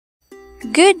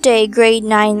Good day, grade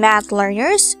 9 math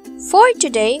learners. For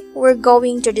today, we're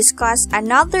going to discuss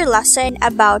another lesson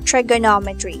about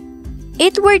trigonometry.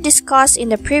 It were discussed in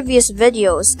the previous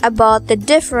videos about the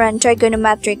different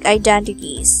trigonometric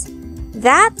identities.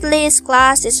 That list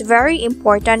class is very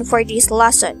important for this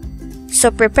lesson. So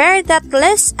prepare that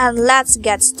list and let's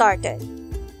get started.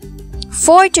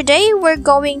 For today, we're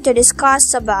going to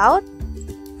discuss about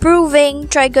proving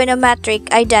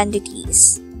trigonometric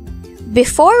identities.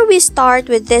 Before we start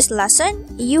with this lesson,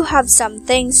 you have some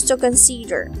things to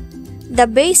consider. The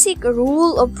basic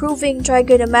rule of proving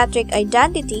trigonometric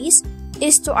identities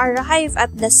is to arrive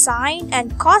at the sine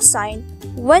and cosine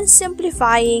when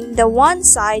simplifying the one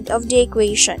side of the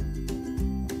equation.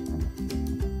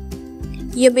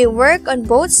 You may work on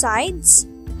both sides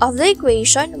of the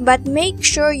equation, but make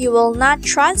sure you will not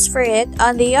transfer it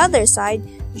on the other side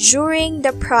during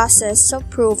the process of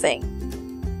proving.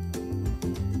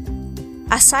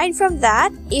 Aside from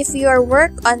that, if you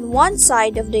work on one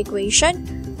side of the equation,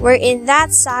 wherein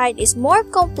that side is more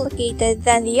complicated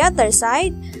than the other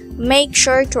side, make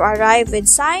sure to arrive with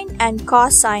sine and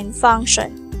cosine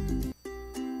function.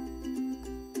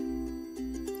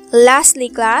 Lastly,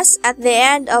 class, at the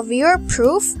end of your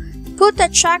proof, put a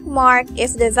check mark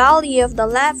if the value of the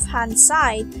left-hand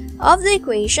side of the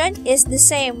equation is the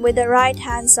same with the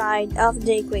right-hand side of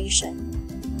the equation.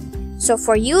 So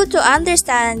for you to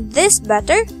understand this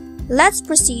better, let's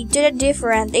proceed to the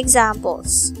different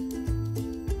examples.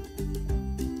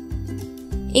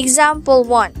 Example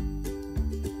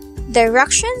 1.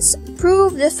 Directions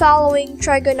prove the following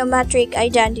trigonometric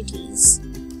identities.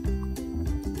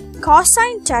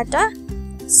 Cosine theta,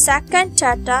 secant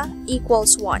theta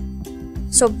equals 1.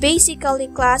 So basically,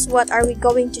 class, what are we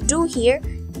going to do here?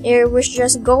 We're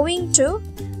just going to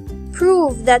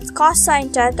prove that cosine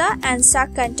theta and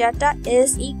secant theta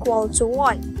is equal to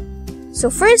 1. So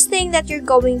first thing that you're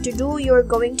going to do, you're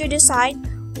going to decide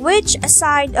which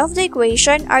side of the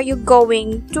equation are you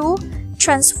going to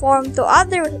transform to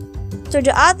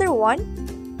the other one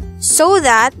so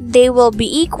that they will be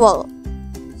equal.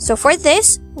 So for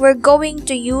this, we're going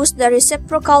to use the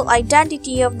reciprocal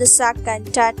identity of the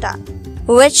secant theta,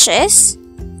 which is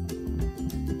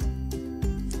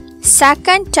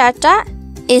secant theta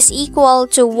is equal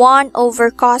to 1 over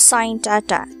cosine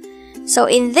theta. So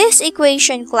in this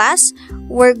equation, class,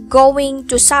 we're going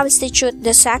to substitute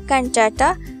the secant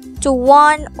theta to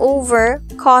 1 over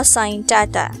cosine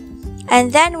theta.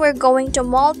 And then we're going to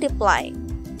multiply.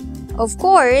 Of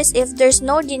course, if there's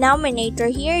no denominator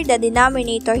here, the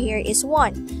denominator here is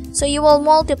 1. So you will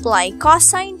multiply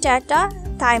cosine theta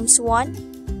times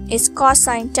 1 is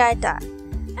cosine theta.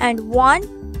 And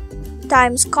 1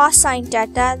 times cosine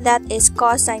theta, that is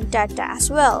cosine theta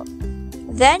as well.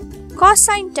 Then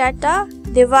cosine theta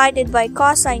divided by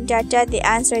cosine theta, the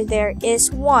answer there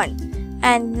is 1.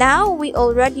 And now we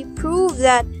already proved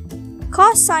that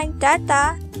cosine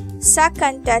theta,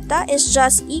 secant theta is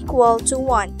just equal to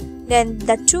 1. Then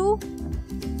the two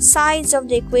sides of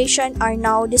the equation are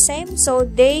now the same, so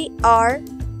they are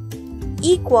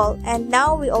equal. And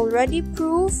now we already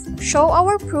show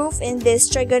our proof in this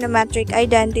trigonometric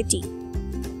identity.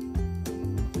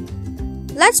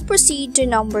 Let's proceed to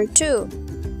number 2.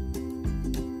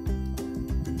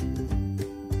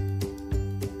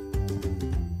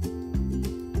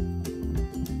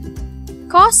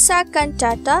 Cos secant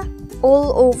theta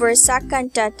all over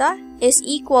secant theta is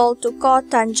equal to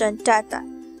cotangent theta.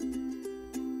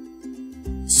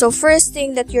 So first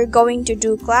thing that you're going to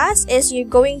do, class, is you're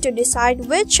going to decide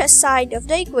which side of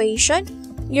the equation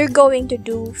you're going to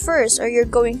do first, or you're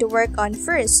going to work on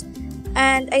first.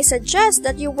 And I suggest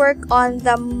that you work on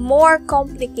the more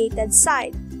complicated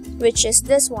side, which is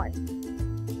this one.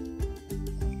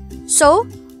 So,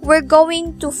 we're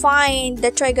going to find the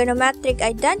trigonometric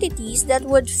identities that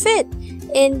would fit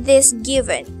in this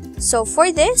given. So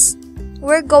for this,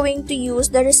 we're going to use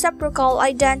the reciprocal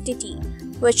identity,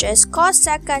 which is cos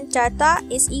secant theta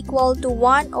is equal to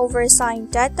 1 over sine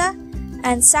theta,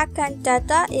 and secant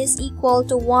theta is equal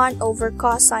to 1 over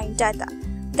cosine theta.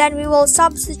 Then we will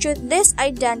substitute this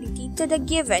identity to the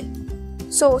given.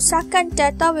 So secant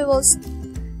theta, we will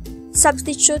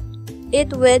substitute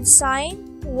it with sine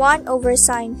 1 over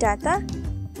sine theta.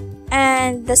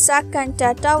 And the secant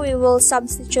theta, we will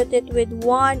substitute it with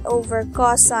 1 over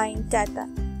cosine theta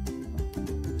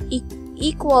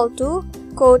equal to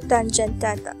cotangent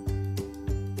theta.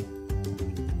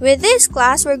 With this,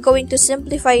 class, we're going to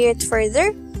simplify it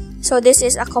further. So this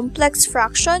is a complex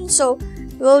fraction, so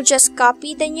we'll just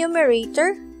copy the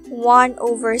numerator 1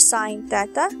 over sine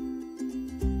theta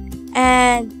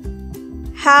and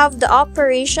have the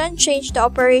operation, change the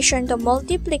operation to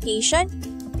multiplication,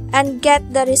 and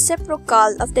get the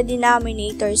reciprocal of the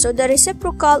denominator. So the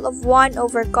reciprocal of 1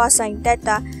 over cosine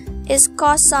theta is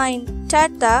cosine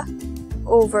theta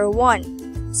over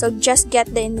 1. So just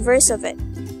get the inverse of it.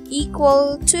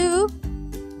 Equal to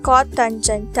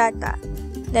cotangent theta.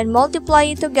 Then multiply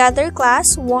it together,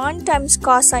 class. 1 times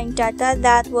cosine theta,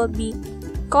 that will be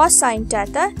cosine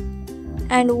theta.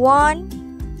 And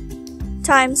 1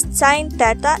 times sine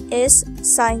theta is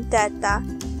sine theta.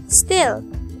 Still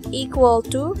equal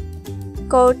to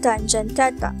cotangent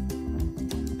theta.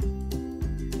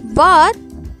 But,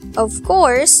 of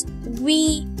course,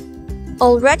 we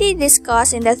already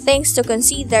discussed in the things to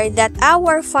consider that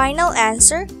our final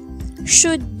answer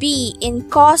should be in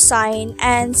cosine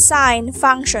and sine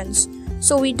functions.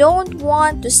 So we don't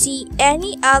want to see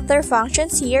any other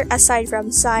functions here aside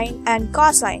from sine and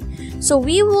cosine. So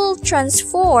we will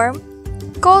transform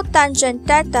cotangent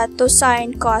theta to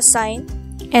sine cosine,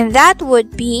 and that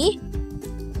would be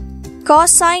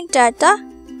cosine theta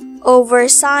over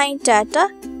sine theta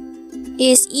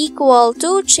is equal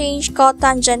to change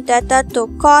cotangent theta to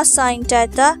cosine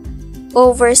theta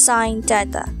over sine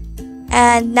theta.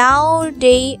 And now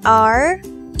they are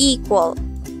equal.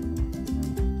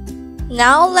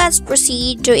 Now let's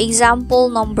proceed to example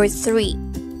number 3.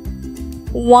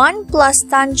 1 plus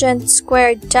tangent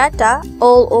squared theta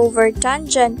all over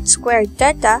tangent squared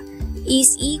theta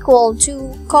is equal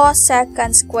to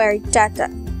cosecant squared theta.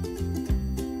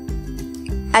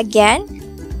 Again,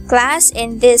 class,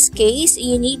 in this case,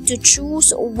 you need to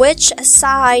choose which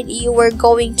side you are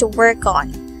going to work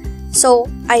on. So,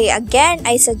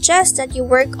 I suggest that you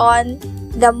work on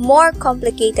the more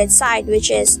complicated side,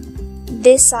 which is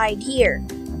this side here.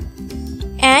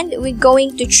 And we're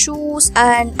going to choose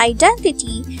an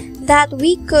identity that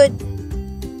we could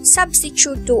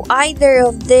substitute to either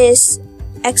of this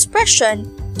expression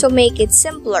to make it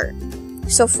simpler.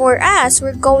 So for us,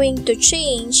 we're going to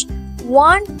change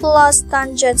 1 plus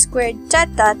tangent squared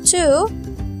theta to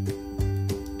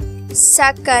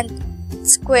secant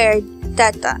squared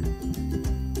theta.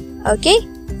 Okay,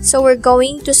 so we're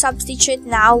going to substitute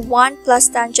now 1 plus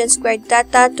tangent squared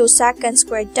theta to secant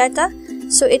squared theta.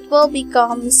 So it will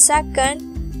become secant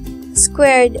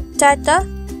squared theta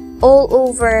all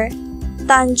over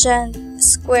tangent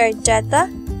squared theta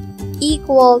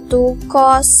equal to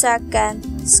cosecant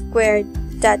squared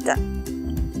theta.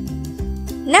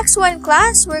 Next one,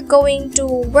 class, we're going to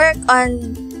work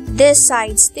on this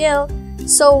side still.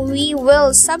 So we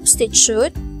will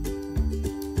substitute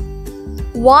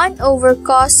 1 over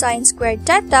cosine squared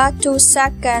theta to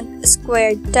secant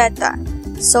squared theta.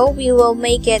 So we will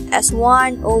make it as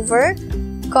 1 over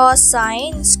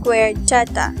cosine squared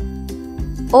theta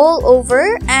all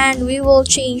over, and we will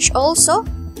change also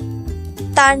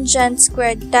tangent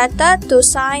squared theta to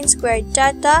sine squared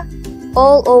theta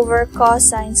all over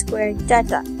cosine squared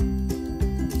theta.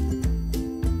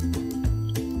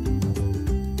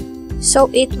 So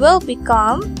it will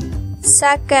become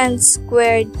secant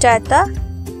squared theta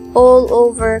all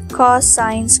over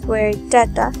cosine squared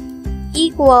theta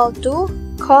equal to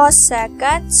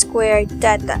cosecant squared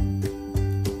theta.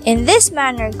 In this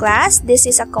manner, class, this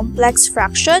is a complex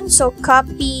fraction, so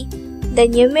copy the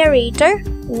numerator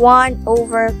 1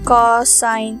 over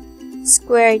cosine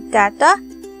squared theta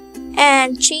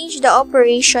and change the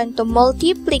operation to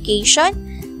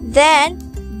multiplication, then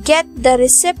get the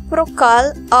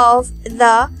reciprocal of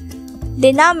the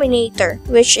denominator,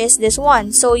 which is this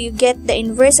one. So you get the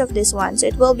inverse of this one. So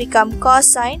it will become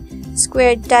cosine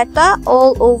squared theta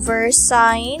all over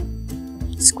sine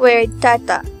squared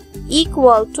theta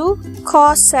equal to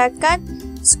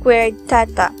cosecant squared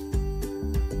theta.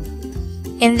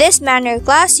 In this manner,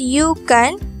 class, you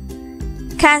can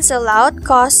cancel out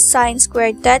cosine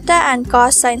squared theta and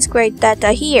cosine squared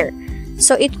theta here.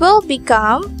 So it will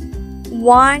become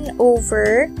 1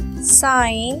 over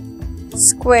sine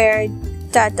squared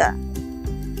theta.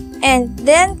 And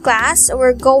then, class,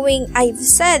 I've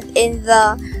said in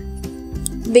the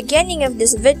beginning of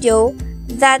this video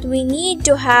that we need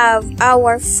to have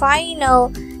our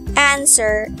final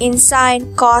answer in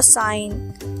sine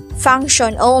cosine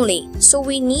function only. So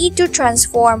we need to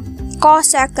transform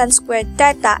cosecant squared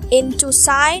theta into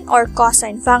sine or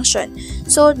cosine function.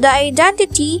 So the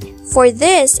identity for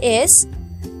this is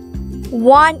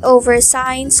 1 over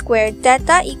sine squared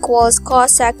theta equals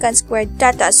cosecant squared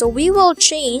theta. So we will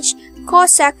change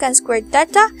cosecant squared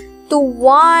theta to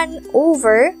 1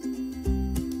 over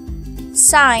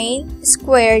sine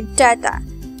squared theta.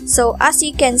 So as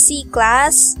you can see,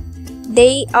 class,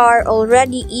 they are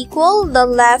already equal, the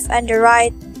left and the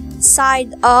right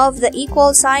side of the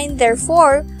equal sign.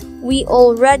 Therefore, we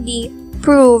already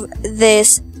proved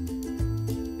this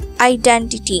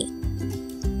identity.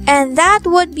 And that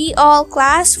would be all,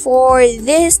 class, for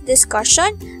this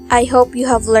discussion. I hope you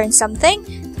have learned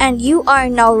something and you are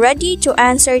now ready to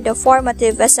answer the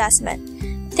formative assessment.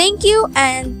 Thank you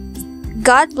and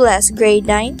God bless, grade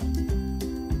 9.